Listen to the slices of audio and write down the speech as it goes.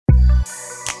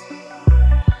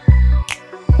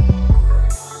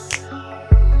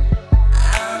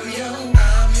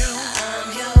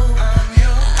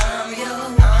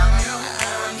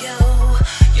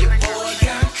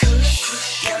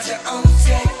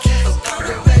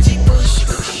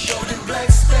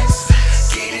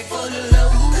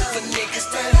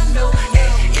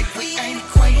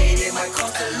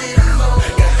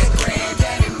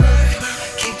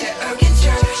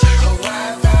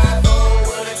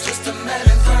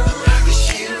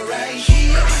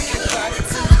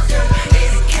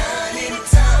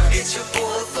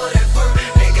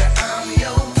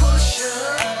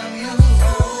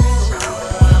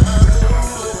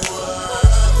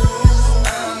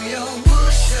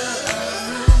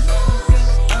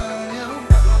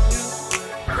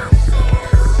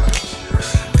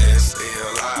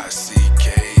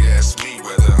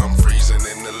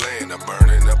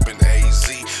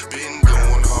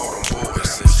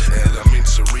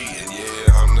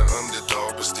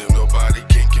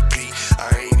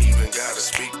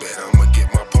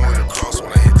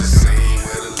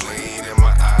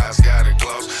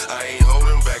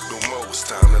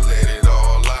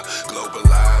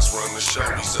show.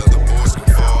 These other boys can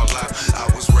fall out. I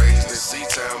was raised in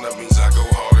C-Town, that means I go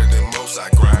harder than most.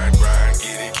 I grind,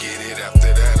 get it.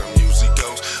 After that, I'm usually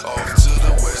ghost. Off to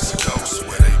the west coast,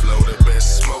 where they blow the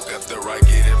best smoke. After I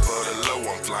get it for the low,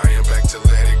 I'm flying back to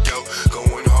let it go.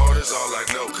 Going hard is all I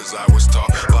know, cause I was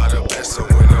taught by the best. So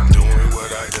when I'm doing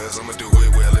what I does, I'ma do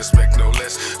it well, expect no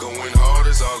less. Going hard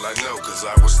is all I know, cause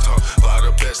I was taught by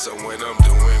the best. So when I'm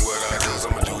doing what I does,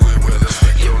 I'ma do it well,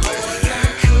 expect no less.